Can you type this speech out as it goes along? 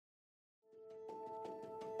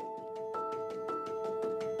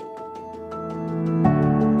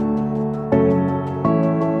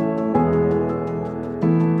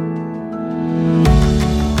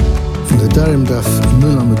Dvarim Daf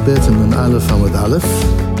Nun Amud Bet and Nun Aleph Amud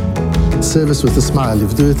Aleph. Service with a smile.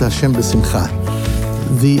 Yivdu et Hashem b'simcha.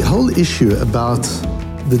 The whole issue about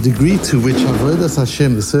the degree to which Avodas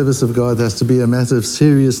Hashem, the service of God, has to be a matter of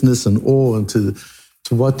seriousness and awe, and to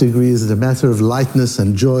what degree is it a matter of lightness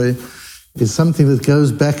and joy, is something that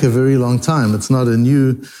goes back a very long time. It's not a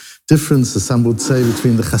new difference, as some would say,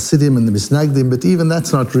 between the Hasidim and the Misnagdim, but even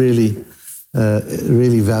that's not really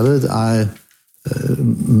valid. I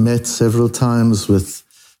met several times with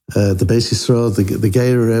the Beis Yisrael, the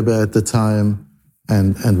Geir Rebbe at the time,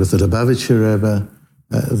 and with the Lubavitcher Rebbe.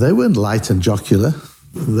 They weren't light and jocular.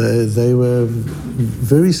 They were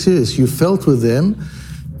very serious. You felt with them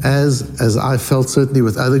as I felt certainly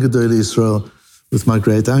with other Gedolei Yisrael, with my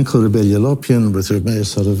great uncle Rebbe Yalopian, with Rebbe Meir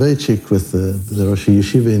Soloveitchik, with the Rosh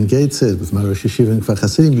Yeshiva in Gateshead, with my Rosh Yeshiva in Kfar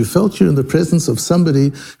Hasidim. You felt you're in the presence of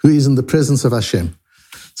somebody who is in the presence of Hashem.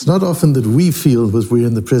 It's not often that we feel that we're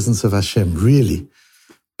in the presence of Hashem, really.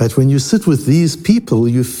 But when you sit with these people,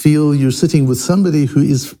 you feel you're sitting with somebody who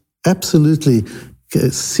is absolutely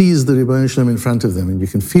sees the Ribono Shel Olam in front of them, and you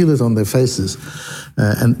can feel it on their faces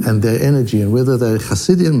and their energy. And whether they're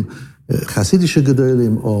Hasidim, Hasidische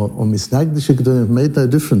Gedolim or Misnagdische Gedolim, made no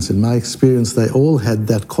difference. In my experience, they all had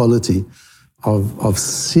that quality of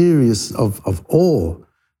serious, of awe,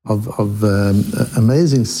 of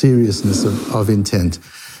amazing seriousness of intent.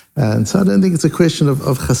 And so I don't think it's a question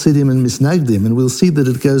of Hasidim and Misnagdim, and we'll see that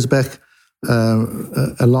it goes back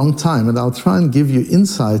a long time. And I'll try and give you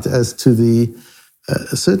insight as to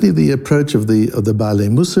certainly the approach of the Baalei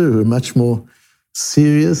Musar, who are much more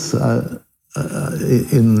serious. During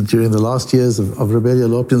the last years of Rebbe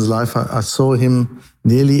Yalopian's life, I saw him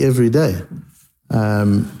nearly every day.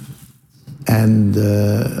 And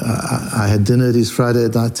I had dinner at his Friday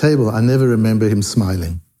night table. I never remember him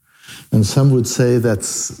smiling. And some would say that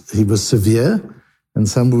he was severe, and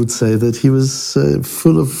some would say that he was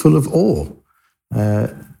full of awe.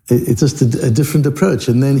 It's just a different approach.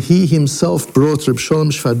 And then he himself brought Reb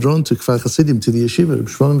Sholem Shvadron to Kfar Hasidim, to the yeshiva. Reb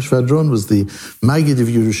Sholem Shvadron was the Maggid of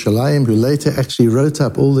Yerushalayim, who later actually wrote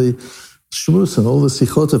up all the shmuz and all the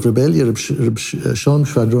sichot of Rebellia. Reb Sholem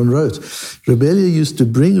Shvadron wrote. Rebellia used to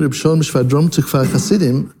bring Reb Sholem Shvadron to Kfar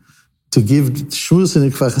Hasidim to give shmuz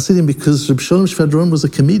in Kfar Hasidim because Reb Sholem Shvadron was a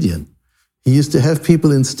comedian. He used to have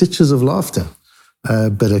people in stitches of laughter.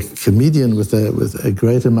 But a comedian with a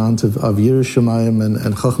great amount of Yerushalayim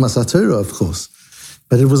and Chochmas HaTorah, of course.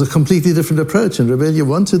 But it was a completely different approach, and Rebellia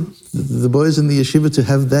wanted the boys in the yeshiva to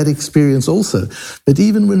have that experience also. But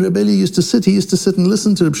even when Rebellia used to sit, he used to sit and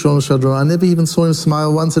listen to Reb Sholem Shvadron. I never even saw him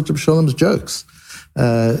smile once at Reb Sholem's jokes.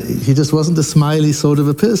 He just wasn't a smiley sort of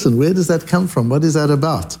a person. Where does that come from? What is that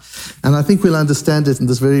about? And I think we'll understand it in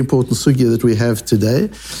this very important sugya that we have today.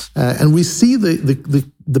 And we see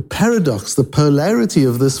the paradox, the polarity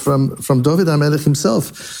of this from David HaMelech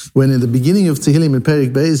himself, when in the beginning of Tehillim in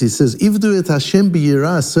Perek Beis he says, Ivdu et Hashem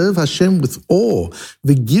b'yirah, serve Hashem with awe,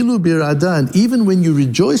 v'gilu b'irada, and even when you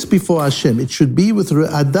rejoice before Hashem, it should be with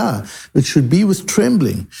re'ada, it should be with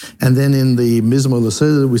trembling. And then in the Mizmor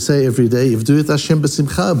L'Seder we say every day, Ivdu et Hashem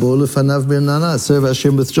b'simcha, bo lefanav b'renana, serve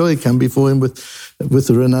Hashem with joy, come before Him with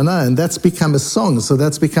the renana, and that's become a song. So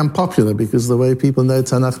that's become popular because the way people know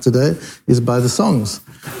Tanakh today is by the songs.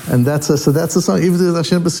 And that's a song. Ivdu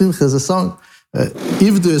Hashem b'simcha is a song.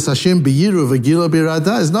 Ivdu Hashem b'yiru v'gilo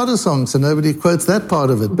b'irada is not a song, so nobody quotes that part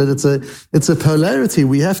of it. But it's a polarity.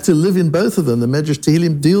 We have to live in both of them. The Medrash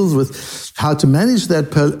Tehillim deals with how to manage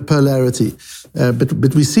that polarity.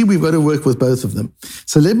 But we see we've got to work with both of them.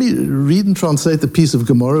 So let me read and translate the piece of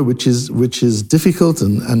Gemara, which is difficult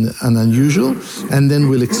and unusual, and then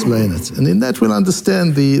we'll explain it. And in that we'll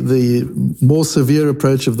understand the more severe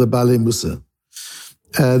approach of the Baalei Musar.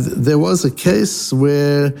 There was a case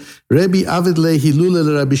where Rabbi Avid le Hilula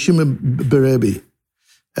Rabbi Shimon Berebi.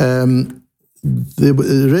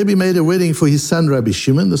 Rabbi made a wedding for his son Rabbi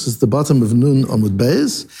Shimon. This is the bottom of Nun Amud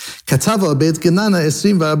Beis. Katava al Beit Genana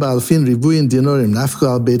 24 alfin rivuyin dinorim nafku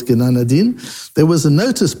al Beit Genana din. There was a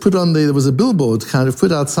notice put on there was a billboard kind of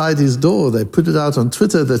put outside his door. They put it out on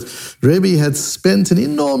Twitter that Rabbi had spent an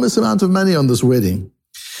enormous amount of money on this wedding.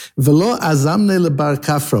 Velo azamne lebar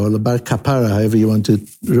kafra, or lebar kapara, however you want to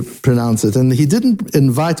pronounce it. And he didn't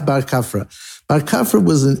invite Bar Kafra. Bar Kafra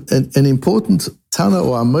was an important Tana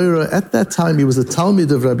or Amora. At that time, he was a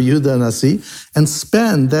Talmid of Rabbi Yehuda Nasi and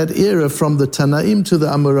spanned that era from the Tanaim to the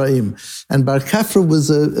Amoraim. And Bar Kafra was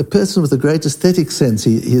a person with a great aesthetic sense.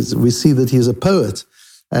 We see that he is a poet.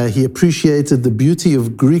 He appreciated the beauty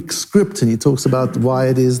of Greek script, and he talks about why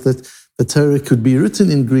it is that the Torah could be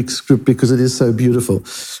written in Greek script because it is so beautiful.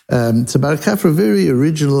 So Bar Kafra, a very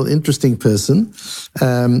original, interesting person.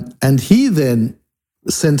 And he then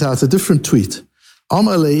sent out a different tweet.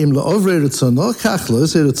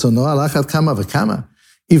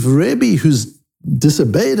 If Rebbe, who's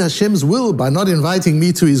disobeyed Hashem's will by not inviting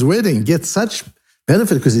me to his wedding, gets such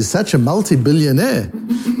benefit because he's such a multi-billionaire,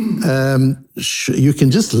 you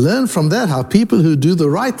can just learn from that how people who do the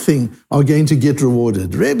right thing are going to get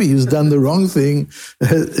rewarded. Rebbe, who's done the wrong thing,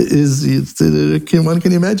 one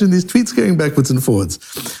can imagine these tweets going backwards and forwards.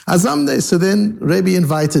 Azamne, so then Rebbe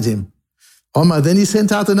invited him. Then he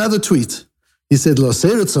sent out another tweet. He said,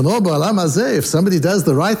 if somebody does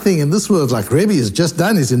the right thing in this world, like Rebbe has just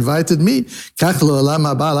done, he's invited me. How much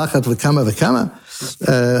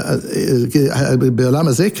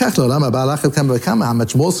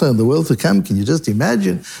more so in the world to come? Can you just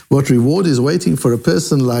imagine what reward is waiting for a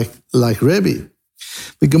person like Rebbe?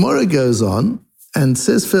 The Gemara goes on and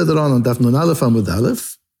says further on Daf Nun Aleph Amud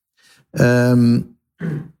Aleph,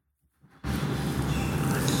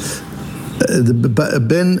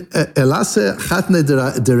 Ben Elasseh Chatne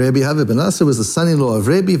de Rebbe Have. Ben Elasseh was the son-in-law of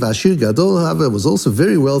Rebbe. Vashir Gadol Have was also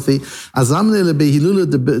very wealthy. Azamne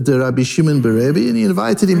lebehilula de Rabbi Shimon beRebbe, and he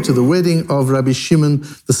invited him to the wedding of Rabbi Shimon,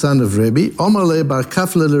 the son of Rebbe. Omar le Bar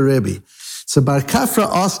Kafra le Rebbe. So Bar Kafra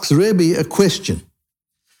asks Rebbe a question.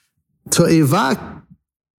 To'eva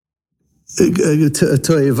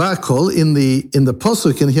kol in the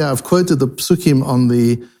posuk, and here I've quoted the psukim on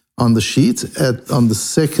the sheet on the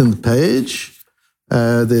second page.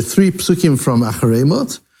 There are 3 psukim from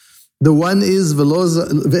Acharemot. The one is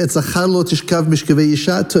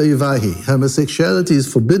homosexuality is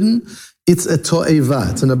forbidden. It's a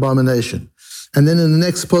to'eva, it's an abomination. And then in the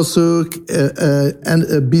next pasuk,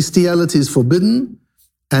 bestiality is forbidden,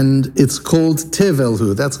 and it's called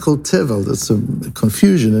tevelhu. That's called tevel. That's a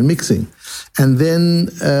confusion and mixing. And then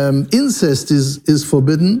incest is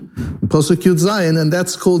forbidden, pasuk Yud Zayin, and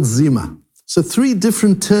that's called zima. So 3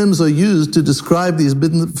 different terms are used to describe these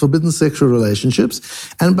forbidden sexual relationships.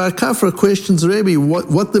 And Bar Kafra questions Rebbe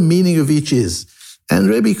what the meaning of each is. And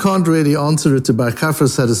Rebbe can't really answer it to Bar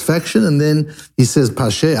Kafra's satisfaction. And then he says,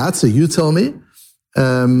 Pashe Atza, you tell me.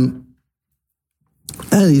 And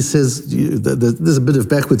he says, there's a bit of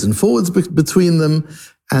backwards and forwards between them.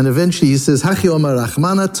 And eventually he says, Hachi Omar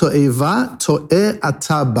Rachmana to'eva to'e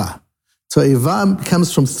ataba. To'eva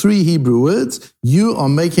comes from 3 Hebrew words. You are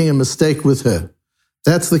making a mistake with her.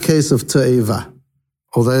 That's the case of to'eva,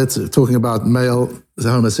 although it's talking about male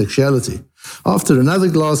homosexuality. After another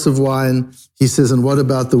glass of wine, he says, and what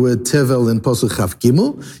about the word tevel in Pasuk Chaf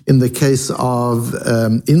Gimel? In the case of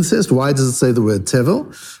incest, why does it say the word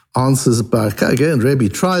tevel? Answers Bar Kafra. Again, Rebbe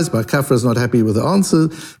tries. Bar Kafra is not happy with the answer.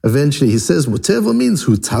 Eventually he says, what tevel means,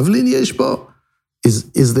 hu tavlin yesh bo?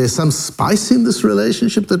 Is there some spice in this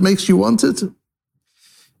relationship that makes you want it?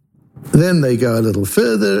 Then they go a little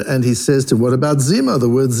further, and he says to, what about zima, the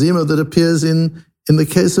word zima that appears in the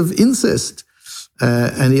case of incest?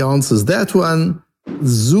 And he answers that one,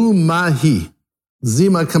 zumahi.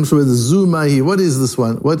 Zima comes from the zumahi. What is this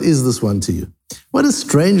one? What is this one to you? What a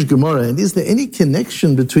strange Gemara. And is there any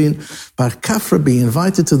connection between Bar Kafra being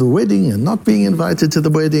invited to the wedding and not being invited to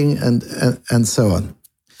the wedding and so on?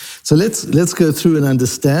 So let's go through and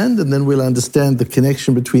understand, and then we'll understand the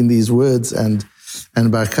connection between these words and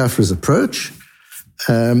Bar Kafra's approach.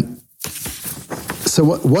 So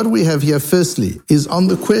what we have here, firstly, is on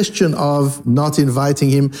the question of not inviting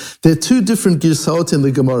him. There are 2 different girsot in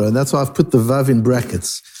the Gemara, and that's why I've put the Vav in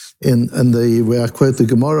brackets where I quote the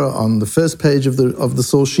Gemara on the first page of the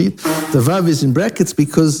source sheet. The Vav is in brackets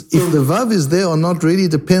because if the Vav is there or not really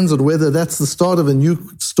depends on whether that's the start of a new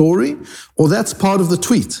story or that's part of the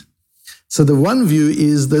tweet. So the one view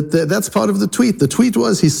is that that's part of the tweet. The tweet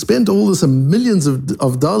was he spent all this millions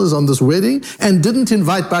of dollars on this wedding and didn't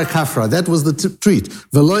invite Bar Kafra. That was the tweet.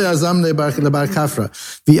 V'lo yazamne Bar Kafra.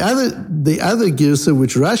 The other girsa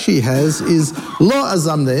which Rashi has is lo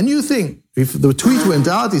azamne, a new thing. If the tweet went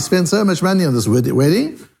out, he spent so much money on this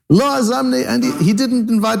wedding, lo azamne, and he didn't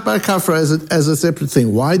invite Bar Kafra as a separate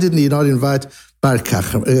thing. Why didn't he not invite Bar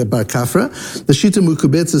Kafra? The Shita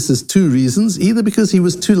Mukubetza says 2 reasons. Either because he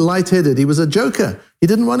was too lightheaded, he was a joker. He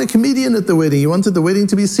didn't want a comedian at the wedding. He wanted the wedding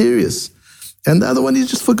to be serious. And the other one, he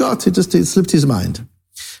just forgot. It slipped his mind.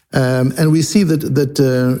 And we see that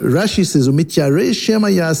Rashi says, "Umityarei shema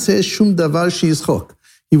yaseh shum davar sheyischok."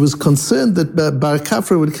 He was concerned that Bar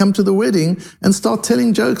Kafra would come to the wedding and start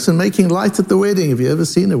telling jokes and making light at the wedding. Have you ever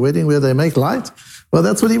seen a wedding where they make light? Well,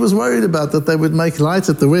 that's what he was worried about, that they would make light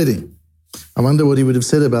at the wedding. I wonder what he would have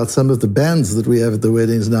said about some of the bands that we have at the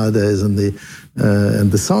weddings nowadays, and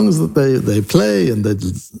the songs that they play, and the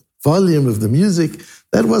volume of the music.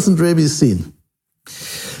 That wasn't Rebbe's scene.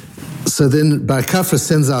 So then Bar Kafra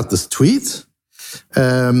sends out this tweet,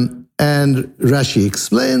 and And Rashi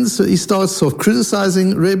explains, he starts off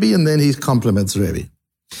criticizing Rebbe and then he compliments Rebbe.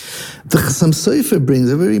 The Chassam Sofer brings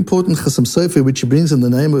a very important Chassam Sofer, which he brings in the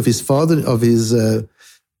name of his father, of his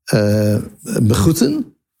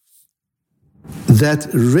Mechutin, that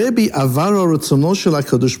Rebbe avaro rotzono shel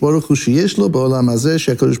HaKadosh Baruch Hu sheyesh lo ba'olam hazeh,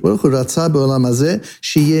 she'HaKadosh Baruch Hu ratza ba'olam hazeh,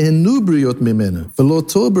 sheyehenu briot mimenu, v'lo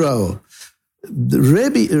tov bra'o.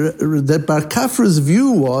 That Bar Kafra's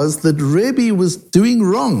view was that Rebbe was doing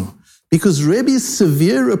wrong, because Rebbe's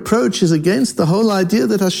severe approach is against the whole idea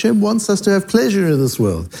that Hashem wants us to have pleasure in this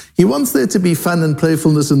world. He wants there to be fun and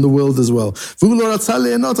playfulness in the world as well. And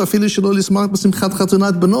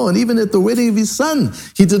even at the wedding of his son,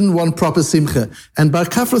 he didn't want proper simcha. And Bar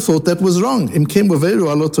Kafra thought that was wrong.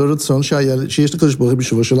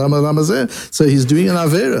 So he's doing an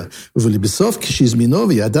avera.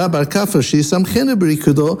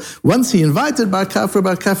 Once he invited Bar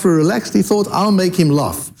Kafra relaxed, he thought, I'll make him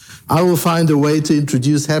laugh. I will find a way to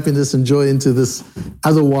introduce happiness and joy into this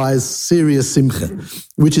otherwise serious simcha,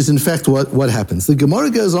 which is in fact what happens. The Gemara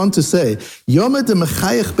goes on to say,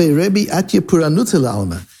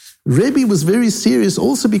 Rebbe was very serious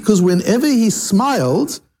also because whenever he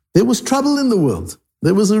smiled, there was trouble in the world.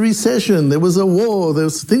 There was a recession, there was a war,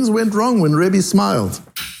 things went wrong when Rebbe smiled.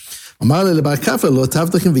 And he says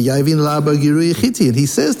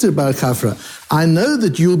to Bar Kafra, I know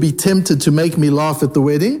that you'll be tempted to make me laugh at the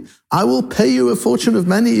wedding. I will pay you a fortune of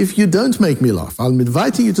money if you don't make me laugh. I'm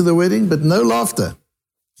inviting you to the wedding, but no laughter.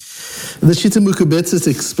 The Shita Mukubetzet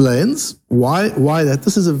explains why that.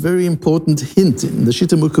 This is a very important hint in the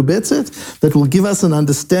Shita Mukubetzet that will give us an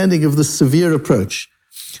understanding of the severe approach.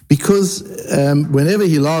 Because whenever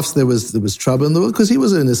he laughs, there was trouble in the world, because he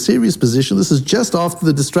was in a serious position. This is just after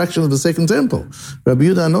the destruction of the Second Temple. Rabbi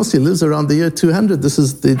Yehuda Anossi lives around the year 200. This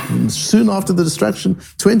is soon after the destruction,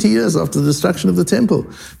 20 years after the destruction of the Temple.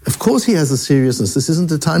 Of course he has a seriousness. This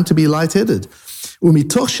isn't a time to be lightheaded.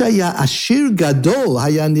 ומתוך שהיה עשיר גדול,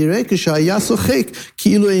 היה נראה כשהיה צוחק,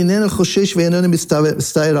 כאילו איננו חושש ואיננו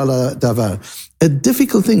מסתער על הדבר. A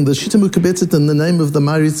difficult thing, the Shita Mukubetzet in the name of the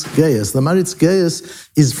Maritz Gaius. The Maritz Gaius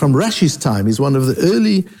is from Rashi's time. He's one of the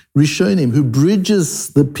early Rishonim who bridges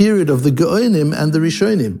the period of the Gaonim and the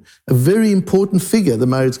Rishonim. A very important figure, the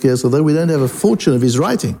Maritz Gaius, although we don't have a fortune of his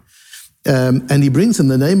writing. And he brings in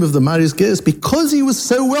the name of the Maritz Gaius, because he was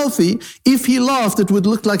so wealthy, if he laughed, it would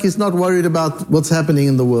look like he's not worried about what's happening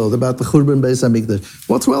in the world, about the Churban Beis HaMikdash.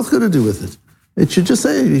 What's wealth got to do with it? It should just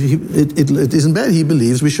say, it isn't bad. He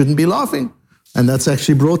believes we shouldn't be laughing. And that's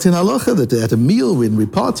actually brought in halacha, that at a meal, when we're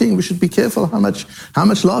partying, we should be careful how much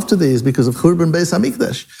laughter there is because of Churban Beis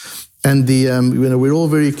HaMikdash. And we're all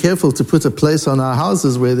very careful to put a place on our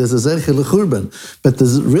houses where there's a zecher l'churban. But the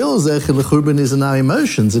real zecher l'churban is in our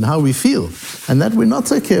emotions and how we feel. And that we're not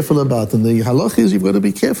so careful about. And the halacha is you've got to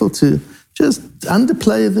be careful to just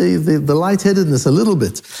underplay the lightheadedness a little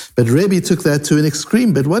bit. But Rebbe took that to an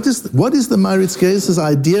extreme. But what is the Maritz Gaius'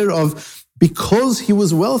 idea of, because he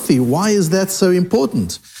was wealthy, why is that so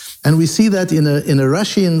important? And we see that in a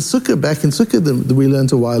Rashi in Sukkah, back in Sukkah that we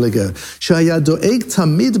learned a while ago.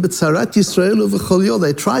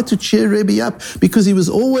 They tried to cheer Rebbe up because he was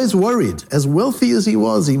always worried. As wealthy as he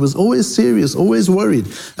was always serious, always worried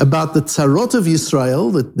about the tzarot of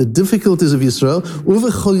Yisrael, the difficulties of Yisrael,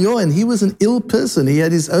 and he was an ill person. He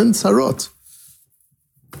had his own tzarot.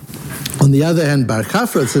 On the other hand, Bar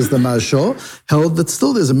Kafra, says the Marshal, held that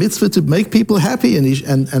still there's a mitzvah to make people happy,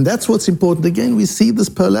 and that's what's important. Again, we see this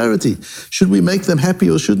polarity. Should we make them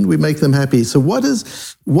happy or shouldn't we make them happy? So what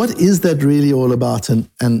is that really all about, and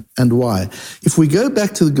why? If we go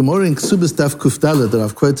back to the Gemara in Ksubas Daf Kuftala that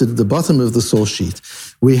I've quoted at the bottom of the source sheet,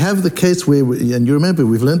 we have the case where, and you remember,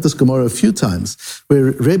 we've learned this Gemara a few times,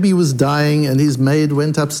 where Rebbe was dying and his maid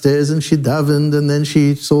went upstairs and she davened, and then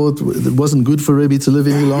she saw it wasn't good for Rebbe to live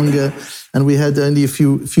any longer. And we had only a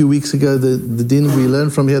few weeks ago the din we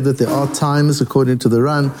learned from here that there are times, according to the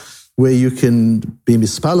Ran, where you can be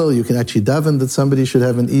mispalel, you can actually daven that somebody should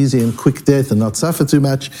have an easy and quick death and not suffer too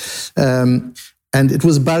much. And it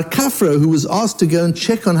was Bar Kafra who was asked to go and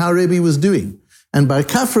check on how Rebbe was doing. And Bar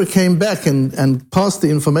Kafra came back and passed the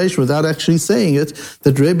information without actually saying it,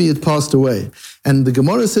 that Rebbe had passed away. And the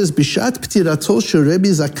Gemara says, Bishat ptirato Rebbe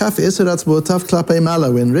zakaf eser atzbotav klapei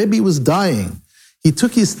mala. When Rebbe was dying, He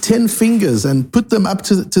took his 10 fingers and put them up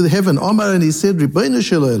to the heaven. Omar, and he said, Ribono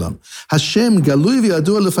shel olam, Hashem, galui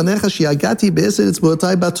v'yadua lefanecha she'agati be'eser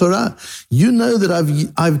etzba'otai b'Torah. You know that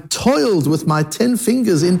I've toiled with my 10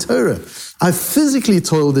 fingers in Torah. I've physically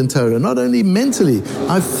toiled in Torah, not only mentally,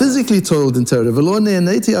 I've physically toiled in Torah. V'lo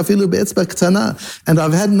ne'eneti afilu be'etzba ktana. And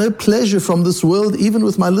I've had no pleasure from this world, even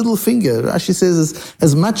with my little finger. Rashi says,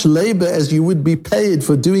 as much labor as you would be paid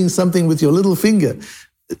for doing something with your little finger.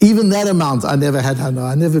 Even that amount, I never had hana.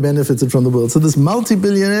 I never benefited from the world. So this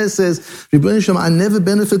multi-billionaire says, Ribono shel olam, I never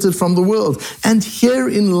benefited from the world. And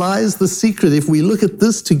herein lies the secret. If we look at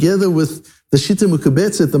this together with the Shita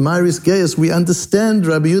Mukubetzet, the Maris Geis, we understand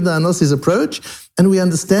Rabbi Yehuda HaNosi's approach, and we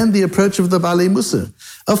understand the approach of the Balei Mussar.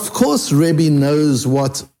 Of course, Rebbe knows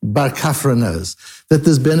what Bar Kafra knows, that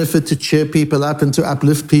there's benefit to cheer people up and to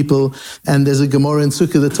uplift people. And there's a Gemara in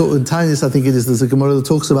Sukkah that in Tainis, I think it is, there's a Gemara that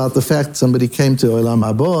talks about the fact somebody came to Olam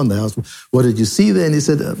Haba and they asked, what did you see there? And he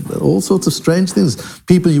said, all sorts of strange things.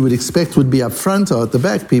 People you would expect would be up front or at the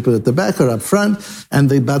back. People at the back are up front. And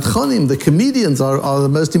the Badchonim, the comedians, are the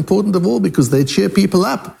most important of all because they cheer people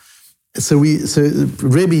up. So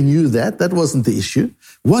Rebbe knew that. That wasn't the issue.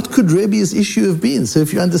 What could Rebbe's issue have been? So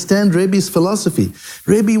if you understand Rebbe's philosophy,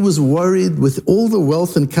 Rebbe was worried with all the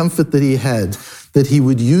wealth and comfort that he had, that he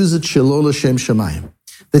would use it shelo l'shem shamayim,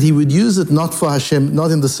 that he would use it not for Hashem,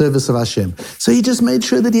 not in the service of Hashem. So he just made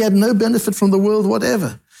sure that he had no benefit from the world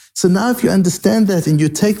whatever. So now if you understand that and you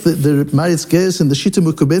take the Maritz Geis and the Shita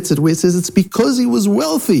Mukubetzet where it says it's because he was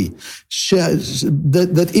wealthy,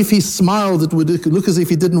 that if he smiled it would look as if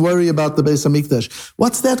he didn't worry about the Beis HaMikdash.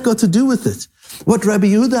 What's that got to do with it? What Rabbi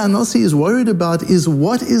Yehuda HaNosi is worried about is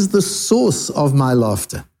what is the source of my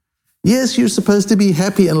laughter? Yes, you're supposed to be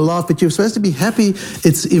happy and laugh, but you're supposed to be happy.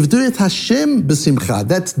 It's Ivduet Hashem b'simcha.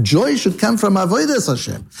 That joy should come from Avodas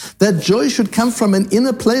Hashem. That joy should come from an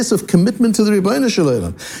inner place of commitment to the Ribono shel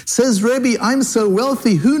olam. Says Rebbe, I'm so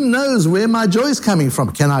wealthy, who knows where my joy is coming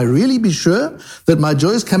from? Can I really be sure that my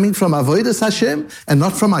joy is coming from Avodas Hashem and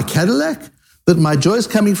not from my Cadillac? That my joy is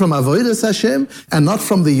coming from Avodas Hashem and not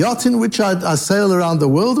from the yacht in which I sail around the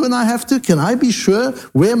world when I have to? Can I be sure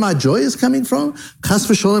where my joy is coming from? Chas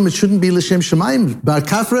v'sholem, it shouldn't be l'shem shamayim. Bar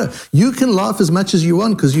Kafra, you can laugh as much as you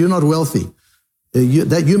want because you're not wealthy.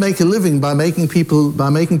 That you make a living by making people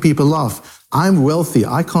laugh. I'm wealthy.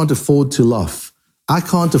 I can't afford to laugh. I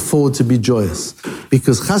can't afford to be joyous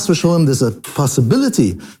because chas v'sholem, there's a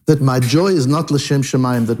possibility that my joy is not l'shem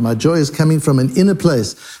shamayim, that my joy is coming from an inner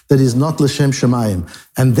place that is not l'shem shamayim.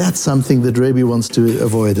 And that's something that Rebbe wants to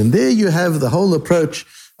avoid. And there you have the whole approach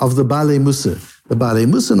of the Balei Mussar. The Balei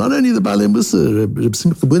Mussar, not only the Balei Mussar, Reb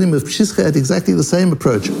Simcha Bunim of Pshischa had exactly the same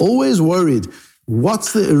approach, always worried,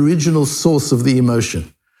 what's the original source of the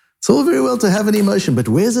emotion? It's all very well to have an emotion, but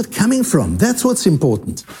where's it coming from? That's what's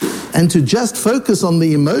important. And to just focus on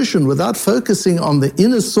the emotion without focusing on the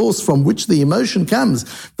inner source from which the emotion comes,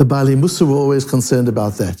 the Balei Mussar were always concerned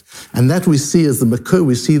about that. And that we see as the Makor,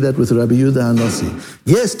 we see that with Rabbi Yehuda HaNosi.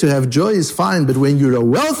 Yes, to have joy is fine, but when you're a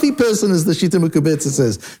wealthy person, as the Shita Mukubetzet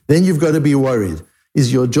says, then you've got to be worried.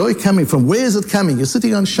 Is your joy coming from? Where is it coming? You're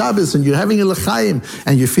sitting on Shabbos and you're having a l'chaim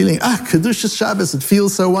and you're feeling, Kedushas Shabbos, it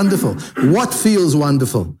feels so wonderful. What feels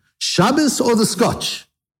wonderful? Shabbos or the Scotch?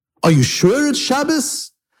 Are you sure it's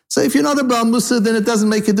Shabbos? So if you're not a Baal Mussar, then it doesn't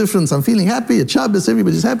make a difference. I'm feeling happy at Shabbos,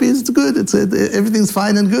 everybody's happy, it's good, everything's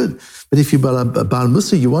fine and good. But if you're a Baal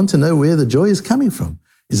Mussar, you want to know where the joy is coming from.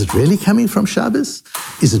 Is it really coming from Shabbos?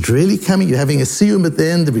 Is it really coming? You're having a siyum at the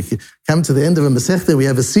end. We come to the end of a Masechta, we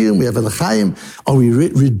have a siyum, we have a l'chaim. Are we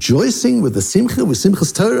rejoicing with the simcha, with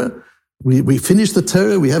Simchas Torah? We finish the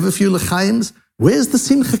Torah, we have a few l'chaims. Where's the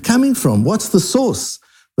simcha coming from? What's the source?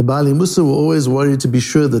 The Balei Mussar were always worried to be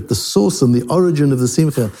sure that the source and the origin of the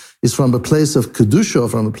simcha is from a place of kedusha,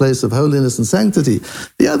 from a place of holiness and sanctity.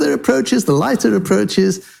 The other approach is, the lighter approach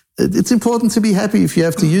is, it's important to be happy. If you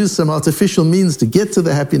have to use some artificial means to get to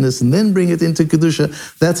the happiness and then bring it into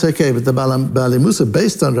Kedusha, that's okay. But the Balei Mussar,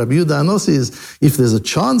 based on Rabbi Yehuda HaNosi, is if there's a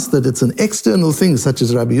chance that it's an external thing, such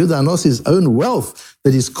as Rabbi Yehuda HaNosi's own wealth,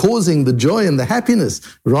 that is causing the joy and the happiness,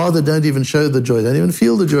 rather don't even show the joy, don't even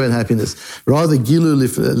feel the joy and happiness. Rather gilu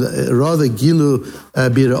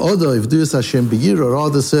bira'odo, ivduas Hashem b'yiro,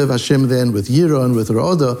 rather serve Hashem then with yiro and with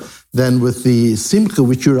ra'odo, than with the simcha,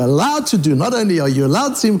 which you're allowed to do. Not only are you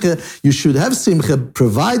allowed simcha, you should have simcha,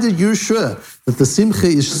 provided you're sure that the simcha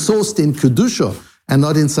is sourced in Kedusha and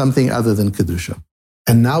not in something other than Kedusha.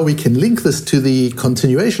 And now we can link this to the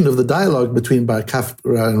continuation of the dialogue between Bar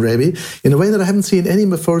Kafra and Rebbe in a way that I haven't seen any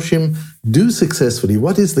Meforshim do successfully.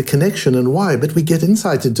 What is the connection and why? But we get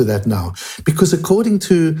insight into that now. Because according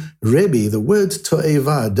to Rebbe, the word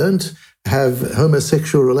to'eva, don't have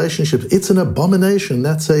homosexual relationships. It's an abomination.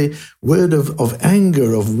 That's a word of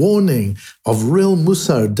anger, of warning, of real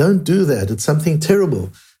musar. Don't do that. It's something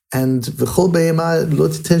terrible. And v'chol be'emah lo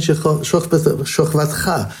titen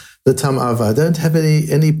shochvatcha l'tam ava. Don't have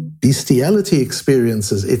any bestiality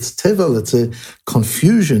experiences. It's tevel. It's a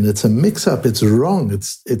confusion. It's a mix-up. It's wrong.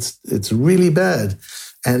 It's really bad.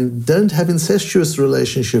 And don't have incestuous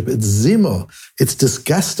relationship. It's zimo. It's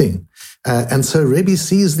disgusting. And so Rebbe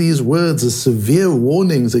sees these words as severe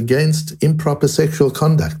warnings against improper sexual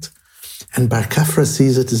conduct. And Bar Kafra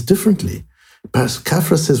sees it as differently. Bar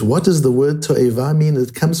Kafra says, what does the word to'eva mean?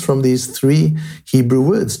 It comes from these three Hebrew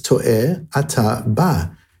words, to'eh, ata,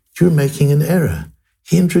 ba. You're making an error.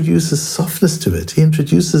 He introduces softness to it. He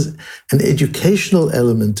introduces an educational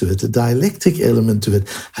element to it, a dialectic element to it.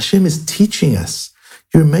 Hashem is teaching us.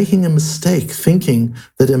 You're making a mistake thinking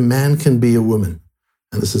that a man can be a woman.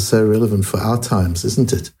 And this is so relevant for our times,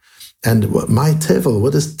 isn't it? And my tevel,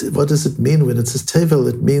 what does it mean when it says tevel?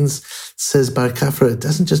 It means, says Bar Kafra, it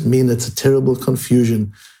doesn't just mean it's a terrible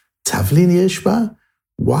confusion. Tavlin yeshba?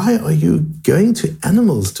 Why are you going to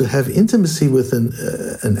animals to have intimacy with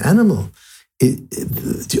an animal?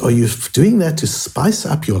 Are you doing that to spice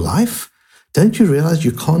up your life? Don't you realize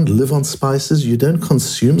you can't live on spices? You don't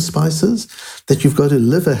consume spices? That you've got to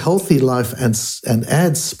live a healthy life and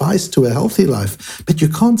add spice to a healthy life. But you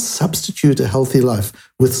can't substitute a healthy life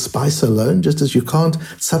with spice alone, just as you can't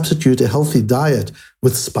substitute a healthy diet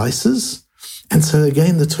with spices. And so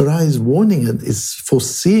again, the Torah is warning and is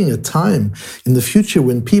foreseeing a time in the future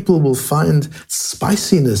when people will find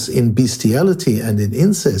spiciness in bestiality and in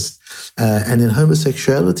incest and in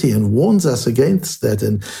homosexuality, and warns us against that.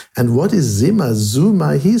 And what is zima?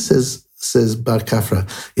 Zumahi, says Bar Kafra.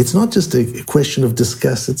 It's not just a question of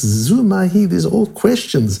disgust, it's zumahi. These are all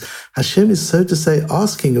questions. Hashem is, so to say,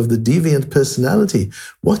 asking of the deviant personality,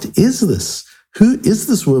 what is this? Who is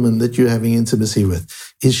this woman that you're having intimacy with?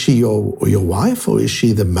 Is she your wife, or is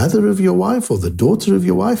she the mother of your wife, or the daughter of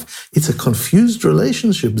your wife? It's a confused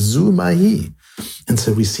relationship, zumahi. And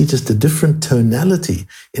so we see just a different tonality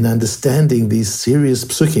in understanding these serious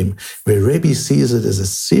psukim, where Rebbe sees it as a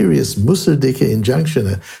serious Musar Dika injunction,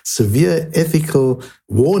 a severe ethical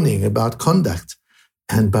warning about conduct.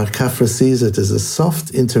 And Bar Kafra sees it as a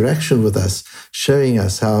soft interaction with us, showing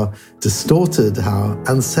us how distorted, how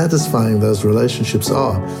unsatisfying those relationships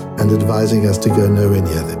are, and advising us to go nowhere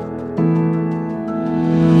near them.